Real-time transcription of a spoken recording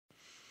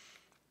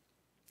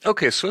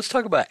Okay, so let's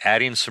talk about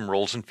adding some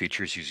roles and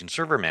features using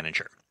Server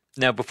Manager.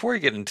 Now, before I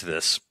get into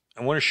this,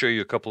 I want to show you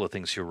a couple of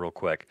things here real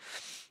quick.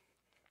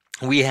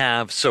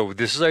 So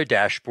this is our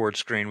dashboard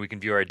screen. We can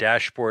view our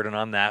dashboard, and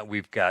on that,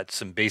 we've got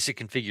some basic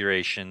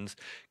configurations: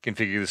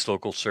 configure this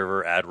local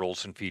server, add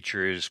roles and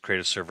features, create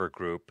a server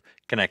group,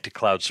 connect to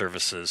cloud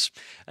services.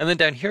 And then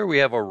down here, we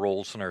have our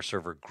roles and our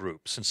server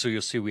groups. And so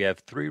you'll see we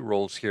have three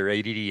roles here: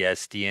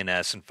 ADDS,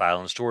 DNS, and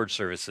file and storage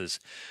services.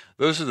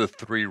 Those are the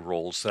three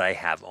roles that I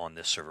have on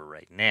this server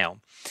right now.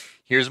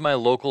 Here's my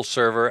local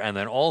server, and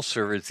then all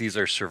servers, these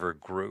are server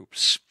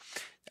groups.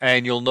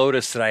 And you'll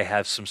notice that I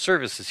have some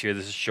services here.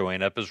 This is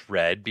showing up as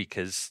red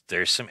because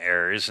there's some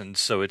errors, and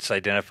so it's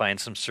identifying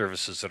some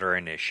services that are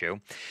an issue.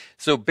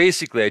 So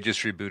basically, I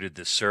just rebooted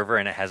this server,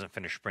 and it hasn't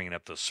finished bringing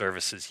up those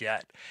services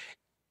yet.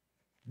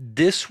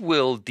 This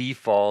will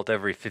default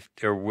every 50,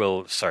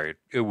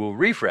 it will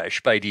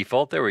refresh by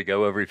default. There we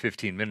go, every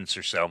 15 minutes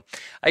or so.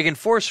 I can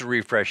force a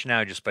refresh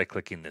now just by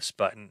clicking this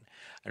button.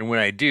 And when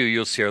I do,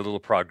 you'll see our little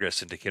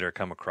progress indicator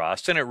come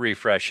across, and it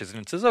refreshes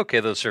and it says,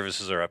 okay, those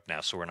services are up now,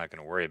 so we're not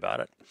going to worry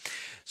about it.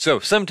 So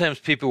sometimes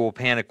people will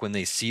panic when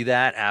they see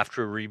that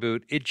after a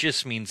reboot. It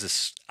just means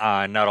this,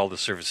 not all the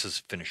services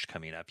have finished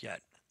coming up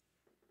yet.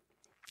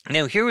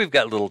 Now here we've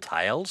got little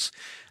tiles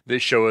that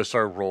show us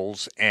our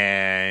roles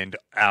and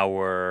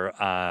our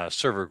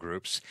server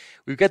groups.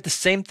 We've got the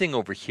same thing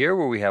over here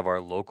where we have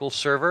our local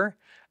server,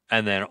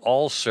 and then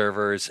all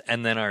servers,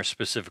 and then our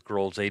specific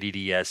roles: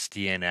 ADDS,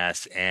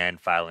 DNS, and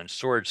file and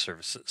storage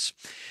services.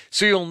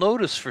 So you'll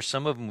notice for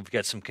some of them, we've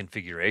got some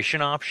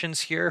configuration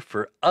options here.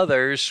 For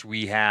others,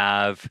 we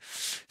have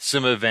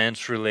some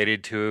events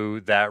related to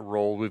that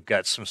role. We've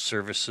got some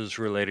services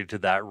related to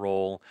that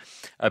role,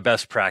 a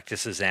best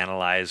practices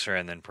analyzer,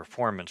 and then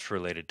performance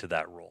related to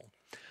that role.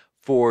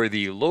 For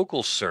the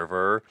local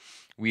server,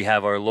 we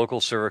have our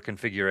local server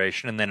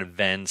configuration, and then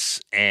events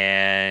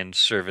and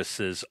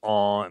services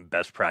on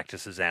best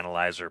practices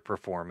analyzer,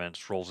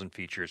 performance, roles and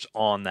features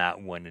on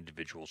that one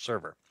individual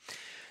server.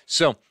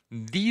 So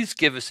these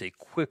give us a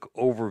quick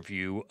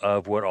overview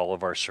of what all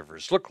of our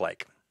servers look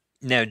like.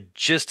 Now,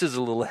 just as a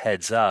little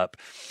heads up,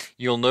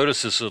 you'll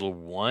notice this little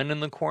 1 in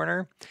the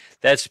corner.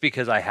 That's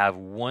because I have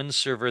one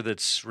server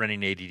that's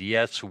running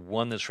ADDS,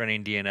 one that's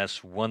running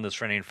DNS, one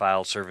that's running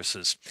file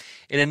services.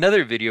 In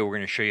another video, we're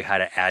going to show you how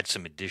to add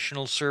some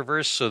additional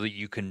servers so that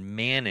you can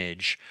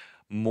manage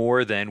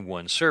more than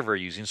one server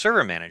using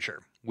Server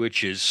Manager,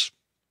 which is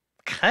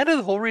kind of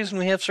the whole reason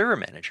we have Server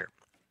Manager.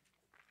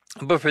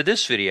 But for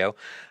this video,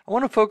 I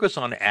want to focus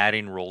on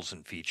adding roles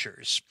and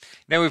features.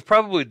 Now, we've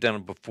probably done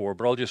it before,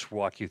 but I'll just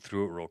walk you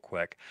through it real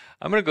quick.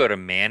 I'm going to go to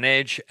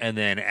Manage and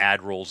then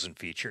Add Roles and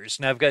Features.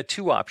 Now, I've got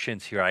two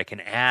options here. I can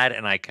add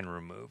and I can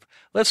remove.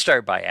 Let's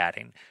start by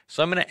adding.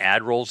 So I'm going to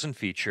add roles and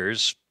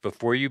features.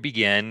 Before you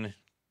begin,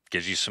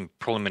 gives you some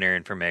preliminary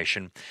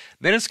information.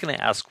 Then it's going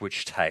to ask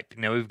which type.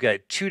 Now we've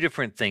got two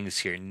different things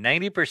here.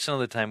 90% of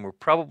the time we're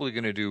probably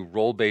going to do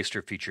role-based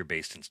or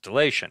feature-based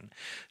installation.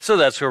 So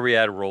that's where we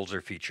add roles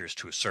or features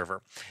to a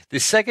server. The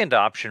second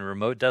option,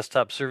 remote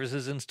desktop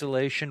services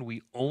installation,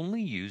 we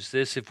only use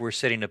this if we're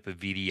setting up a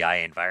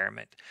VDI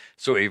environment,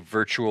 so a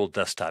virtual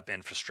desktop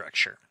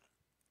infrastructure.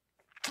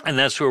 And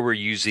that's where we're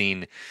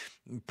using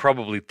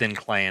probably thin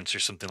clients or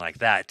something like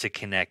that to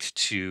connect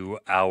to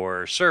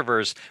our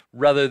servers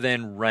rather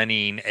than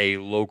running a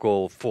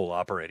local full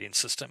operating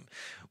system.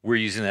 We're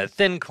using that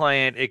thin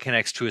client, it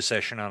connects to a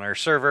session on our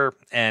server,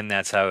 and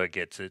that's how it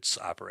gets its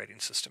operating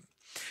system.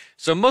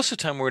 So most of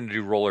the time we're going to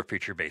do role or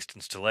feature-based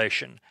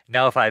installation.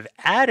 Now if I've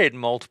added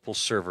multiple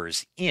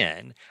servers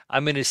in,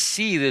 I'm going to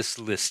see this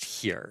list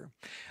here.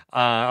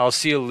 I'll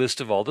see a list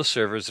of all the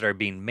servers that are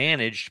being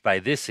managed by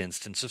this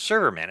instance of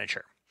Server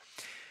Manager.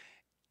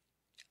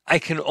 I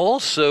can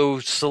also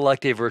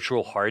select a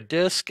virtual hard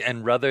disk,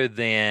 and rather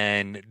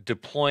than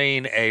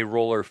deploying a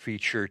role or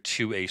feature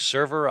to a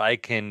server, I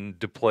can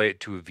deploy it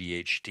to a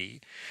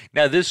VHD.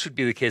 Now, this would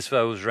be the case if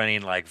I was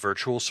running like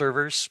virtual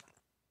servers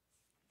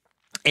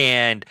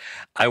and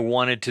I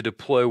wanted to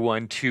deploy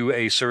one to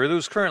a server that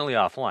was currently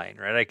offline,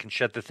 right? I can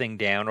shut the thing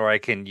down, or I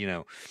can,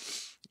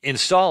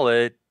 install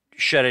it,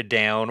 shut it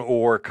down,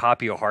 or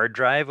copy a hard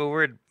drive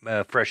over it,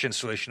 a fresh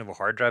installation of a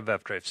hard drive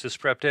after I've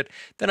sysprepped it.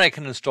 Then I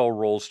can install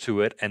roles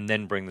to it and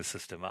then bring the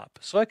system up.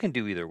 So I can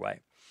do either way.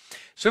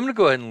 So I'm going to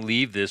go ahead and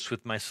leave this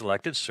with my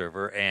selected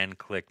server and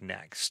click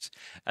Next.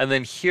 And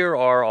then here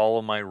are all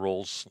of my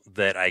roles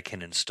that I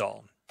can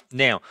install.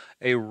 Now,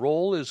 a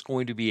role is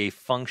going to be a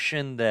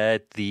function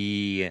that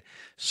the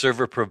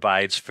server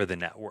provides for the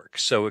network.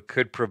 So it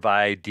could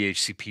provide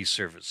DHCP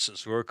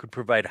services, or it could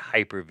provide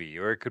Hyper-V,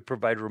 or it could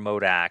provide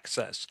remote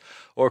access,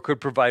 or it could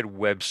provide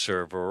web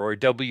server or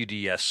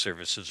WDS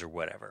services or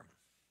whatever.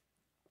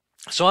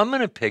 So I'm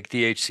going to pick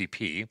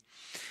DHCP.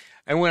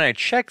 And when I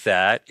check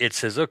that, it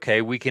says,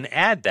 okay, we can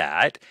add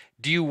that.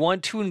 Do you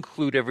want to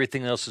include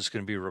everything else that's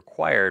going to be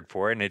required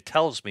for it? And it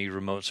tells me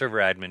remote server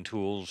admin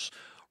tools,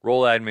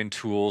 role admin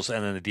tools,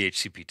 and then the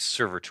DHCP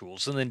server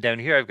tools. And then down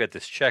here, I've got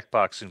this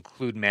checkbox,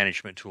 include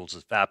management tools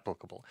if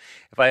applicable.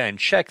 If I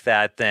uncheck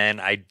that, then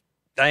I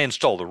I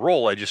install the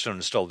role, I just don't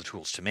install the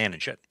tools to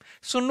manage it.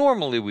 So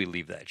normally we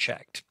leave that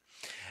checked.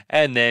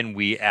 And then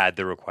we add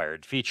the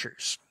required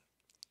features.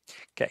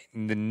 Okay,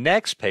 the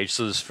next page,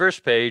 so this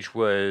first page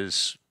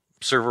was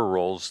server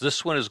roles.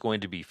 This one is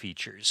going to be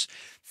features.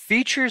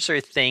 Features are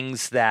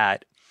things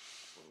that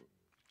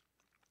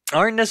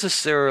aren't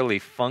necessarily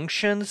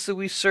functions that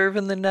we serve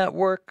in the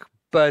network,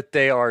 but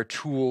they are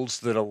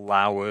tools that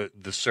allow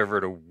the server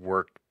to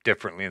work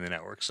differently in the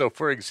network. So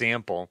for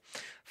example,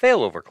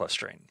 failover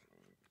clustering.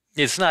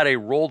 It's not a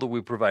role that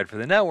we provide for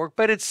the network,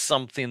 but it's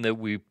something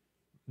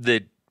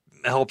that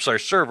helps our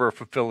server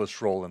fulfill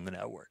this role in the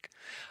network.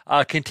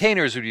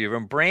 Containers would be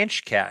even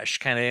branch cache,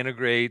 kind of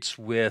integrates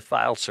with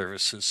file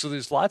services. So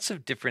there's lots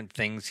of different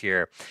things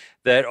here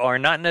that are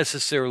not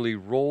necessarily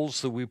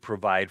roles that we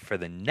provide for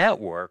the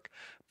network,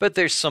 but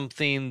there's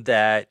something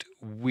that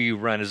we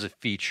run as a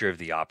feature of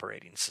the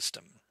operating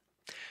system.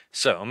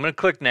 So I'm going to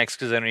click next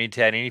because I don't need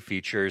to add any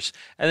features.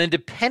 And then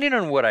depending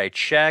on what I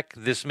check,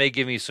 this may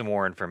give me some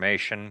more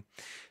information.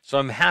 So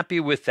I'm happy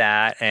with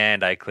that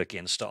and I click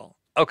install.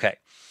 Okay,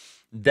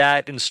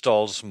 that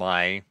installs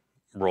my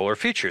role or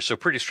feature. So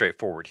pretty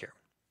straightforward here.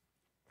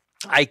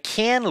 I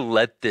can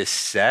let this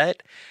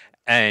set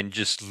and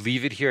just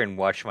leave it here and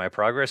watch my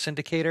progress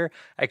indicator.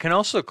 I can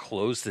also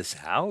close this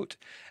out.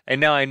 And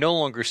now I no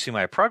longer see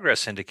my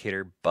progress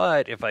indicator,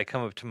 but if I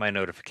come up to my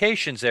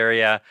notifications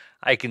area,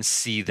 I can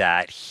see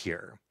that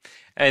here.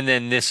 And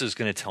then this is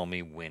going to tell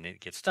me when it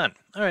gets done.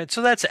 All right,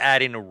 so that's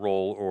adding a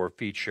role or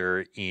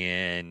feature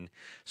in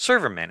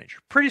Server Manager.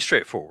 Pretty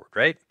straightforward,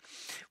 right?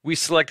 We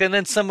select, and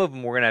then some of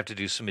them we're going to have to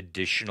do some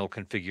additional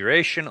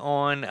configuration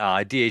on.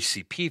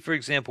 DHCP, for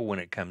example, when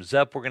it comes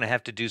up, we're going to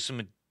have to do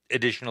some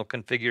additional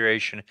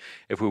configuration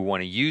if we want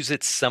to use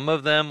it. Some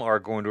of them are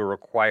going to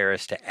require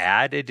us to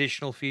add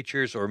additional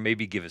features or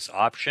maybe give us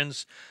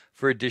options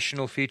for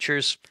additional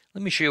features.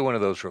 Let me show you one of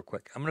those real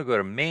quick. I'm going to go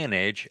to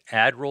Manage,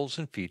 Add Roles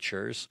and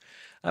Features.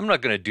 I'm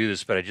not going to do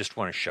this, but I just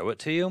want to show it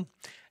to you.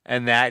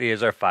 And that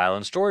is our file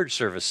and storage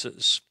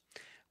services.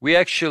 We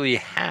actually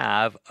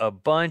have a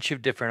bunch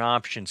of different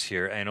options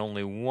here, and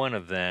only one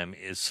of them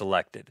is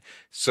selected.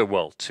 So,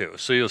 well, two.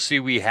 So you'll see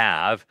we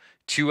have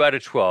 2 out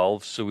of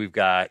 12. So we've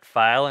got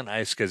file and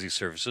iSCSI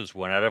services,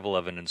 1 out of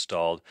 11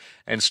 installed,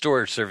 and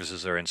storage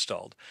services are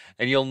installed.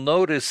 And you'll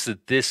notice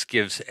that this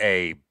gives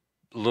a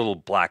little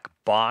black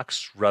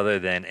box rather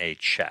than a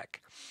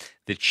check.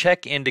 The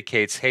check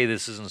indicates, hey,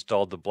 this is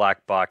installed. The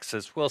black box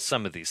says, well,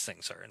 some of these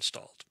things are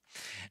installed.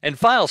 And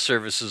file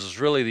services is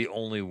really the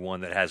only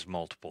one that has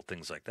multiple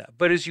things like that.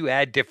 But as you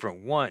add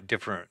different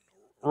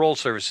role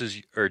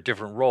services or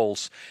different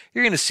roles,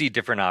 you're going to see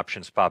different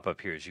options pop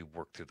up here as you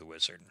work through the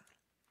wizard.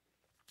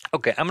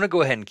 Okay, I'm going to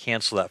go ahead and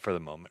cancel that for the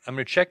moment. I'm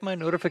going to check my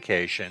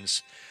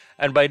notifications,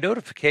 and by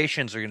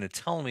notifications are going to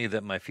tell me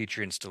that my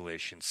feature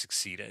installation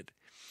succeeded.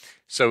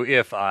 So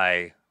if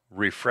I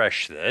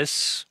refresh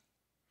this,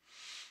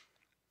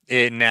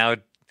 now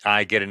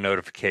I get a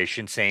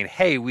notification saying,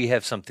 hey, we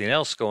have something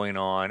else going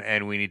on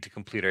and we need to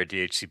complete our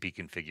DHCP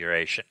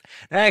configuration.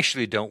 And I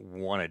actually don't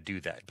want to do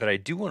that, but I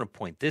do want to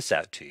point this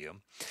out to you.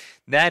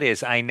 That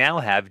is, I now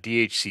have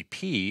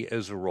DHCP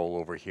as a role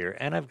over here,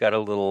 and I've got a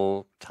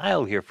little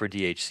tile here for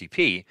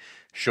DHCP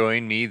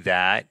showing me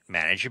that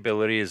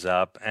manageability is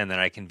up, and then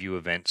I can view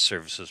event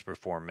services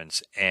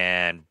performance,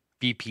 and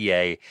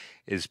BPA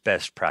is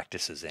best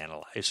practices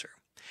analyzer.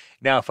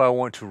 Now, if I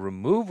want to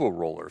remove a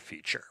role or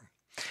feature,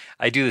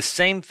 I do the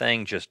same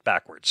thing just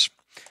backwards.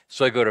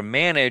 So I go to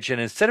manage,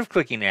 and instead of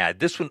clicking add,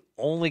 this one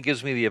only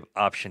gives me the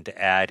option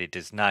to add. It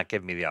does not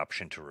give me the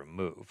option to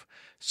remove.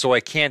 So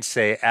I can't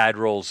say add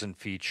roles and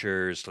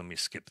features. Let me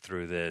skip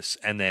through this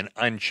and then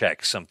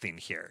uncheck something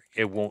here.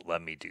 It won't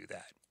let me do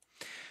that.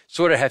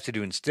 So what I have to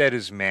do instead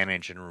is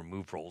manage and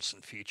remove roles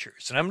and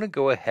features. And I'm going to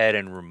go ahead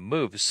and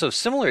remove. So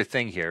similar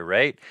thing here,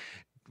 right?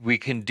 We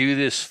can do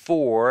this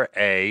for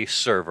a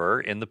server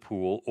in the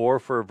pool or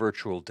for a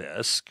virtual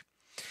disk.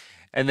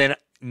 And then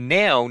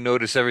now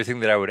notice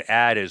everything that I would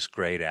add is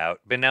grayed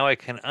out, but now I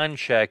can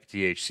uncheck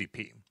DHCP.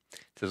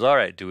 It says, all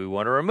right, do we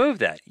want to remove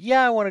that?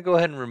 Yeah, I want to go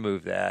ahead and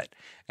remove that.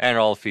 And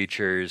all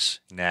features,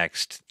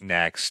 next,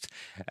 next.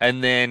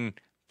 And then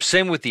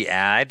same with the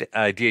add.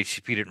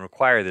 DHCP didn't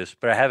require this,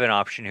 but I have an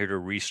option here to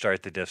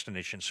restart the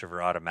destination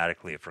server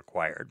automatically if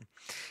required.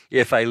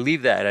 If I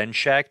leave that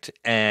unchecked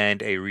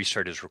and a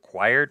restart is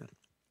required,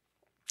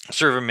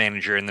 Server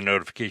Manager in the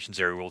notifications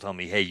area will tell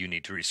me, hey, you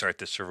need to restart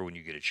this server when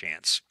you get a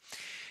chance.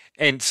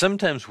 And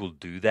sometimes we'll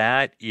do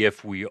that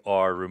if we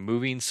are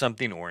removing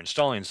something or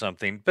installing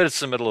something, but it's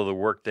the middle of the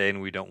workday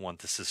and we don't want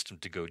the system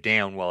to go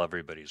down while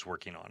everybody's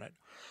working on it.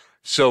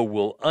 So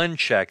we'll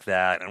uncheck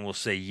that and we'll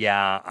say,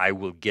 yeah, I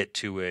will get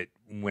to it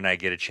when I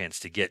get a chance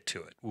to get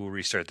to it. We'll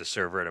restart the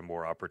server at a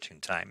more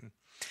opportune time.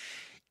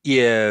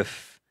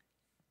 If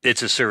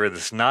it's a server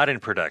that's not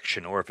in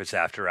production or if it's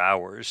after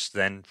hours,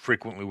 then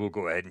frequently we'll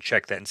go ahead and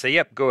check that and say,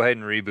 yep, go ahead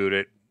and reboot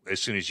it. As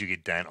soon as you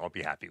get done, I'll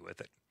be happy with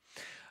it.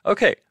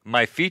 Okay,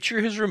 my feature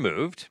is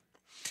removed.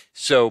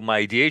 So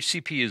my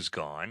DHCP is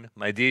gone.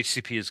 My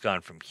DHCP is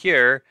gone from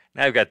here.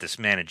 Now I've got this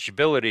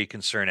manageability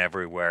concern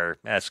everywhere.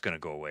 That's going to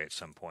go away at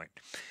some point.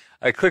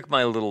 I click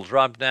my little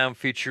drop-down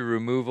feature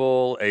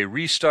removal. A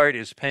restart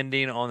is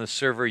pending on the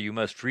server. You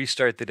must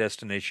restart the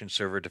destination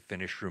server to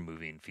finish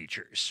removing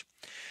features.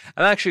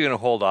 I'm actually going to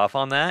hold off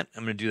on that.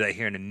 I'm going to do that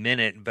here in a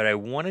minute, but I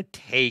want to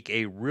take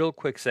a real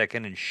quick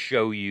second and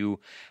show you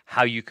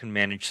how you can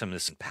manage some of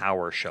this in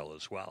PowerShell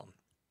as well.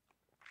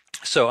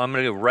 So I'm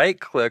going to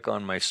right-click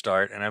on my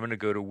start, and I'm going to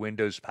go to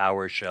Windows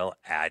PowerShell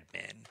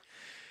Admin.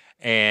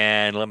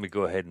 And let me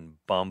go ahead and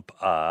bump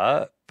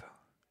up.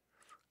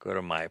 Go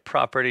to my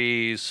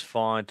properties,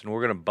 font, and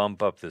we're going to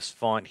bump up this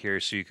font here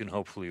so you can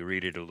hopefully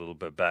read it a little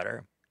bit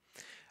better.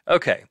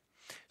 Okay,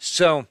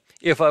 so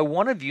if I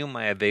want to view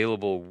my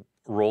available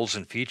roles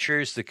and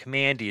features, the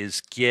command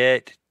is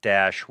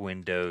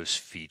get-windows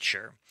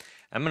feature.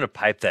 I'm going to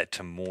pipe that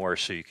to more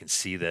so you can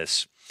see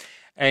this.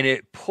 And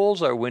it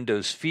pulls our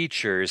Windows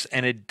features,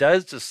 and it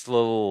does this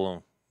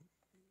little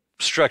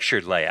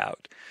structured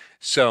layout.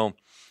 So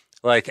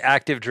like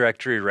Active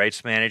Directory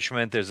rights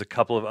management, there's a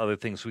couple of other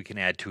things we can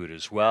add to it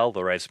as well.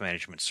 The rights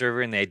management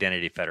server and the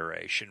identity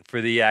federation.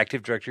 For the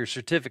Active Directory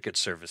certificate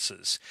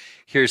services,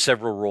 here are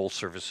several role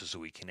services that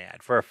we can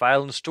add. For our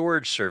file and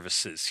storage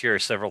services, here are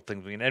several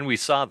things we can, and we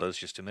saw those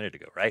just a minute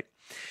ago, right?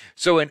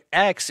 So an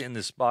X in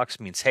this box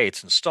means, hey,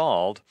 it's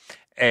installed.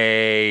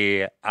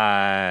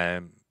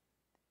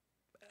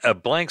 A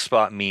blank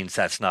spot means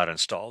that's not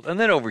installed. And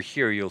then over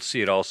here, you'll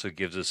see it also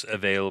gives us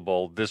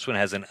available. This one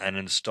has an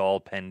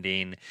uninstall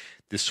pending.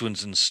 This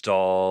one's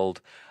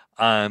installed.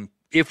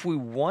 If we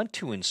want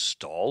to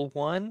install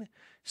one,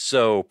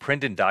 so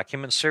print and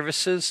document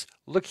services,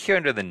 look here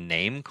under the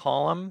name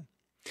column.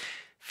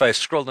 If I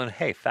scroll down,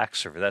 hey, fax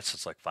server, that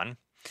sounds like fun.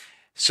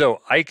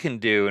 So I can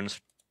do, and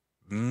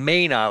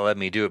may not let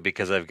me do it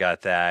because I've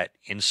got that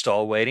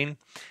install waiting,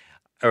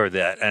 or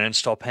that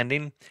uninstall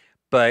pending,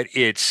 but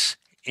it's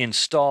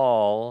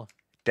install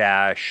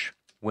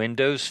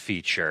 -Windows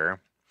feature,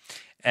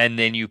 and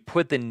then you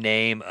put the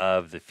name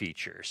of the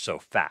feature, so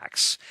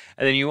fax.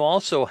 And then you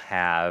also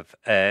have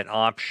an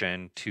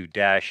option to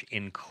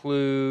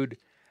 -include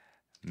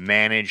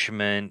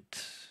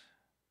management,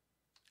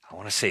 I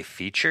want to say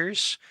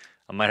features.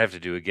 I might have to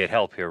do a get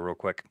help here real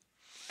quick.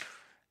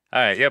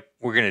 All right, yep,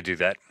 we're going to do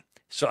that.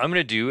 So I'm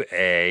going to do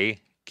a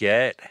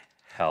get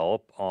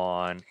help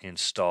on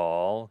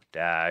install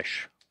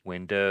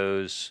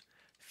 -Windows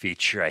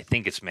feature. I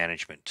think it's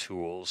management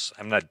tools.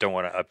 Don't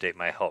want to update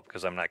my help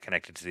because I'm not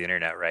connected to the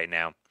internet right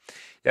now.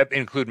 Yep,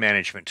 include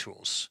management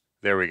tools.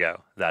 There we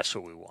go. That's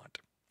what we want.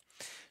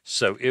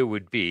 So it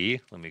would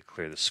be, let me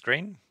clear the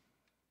screen.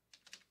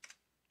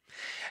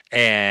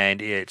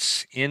 And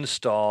it's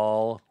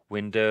install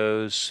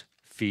Windows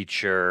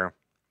feature,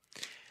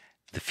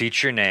 the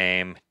feature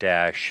name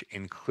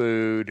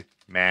 -include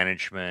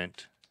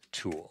management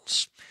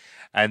tools.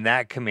 And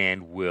that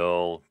command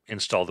will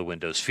install the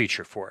Windows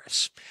feature for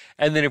us.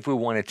 And then if we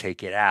want to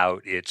take it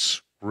out,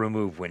 it's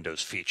remove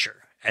Windows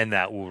feature. And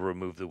that will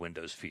remove the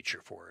Windows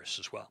feature for us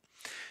as well.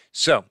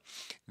 So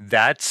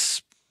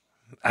that's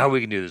how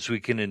we can do this.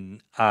 We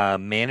can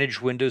manage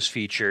Windows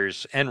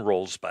features and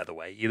roles, by the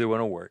way. Either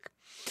one will work.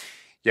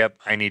 Yep,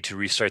 I need to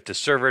restart the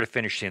server to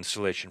finish the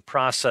installation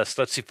process.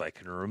 Let's see if I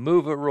can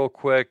remove it real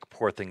quick.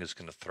 Poor thing is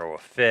going to throw a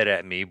fit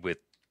at me with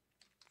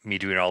me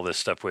doing all this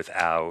stuff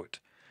without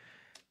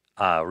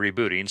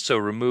rebooting. So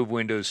remove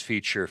Windows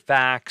feature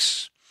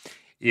fax.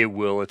 It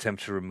will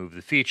attempt to remove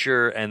the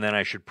feature, and then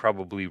I should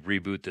probably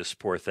reboot this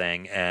poor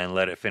thing and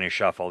let it finish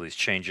off all these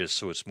changes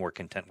so it's more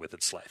content with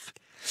its life.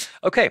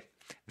 Okay,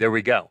 there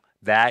we go.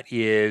 That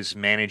is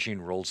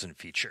managing roles and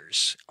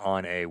features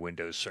on a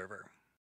Windows server.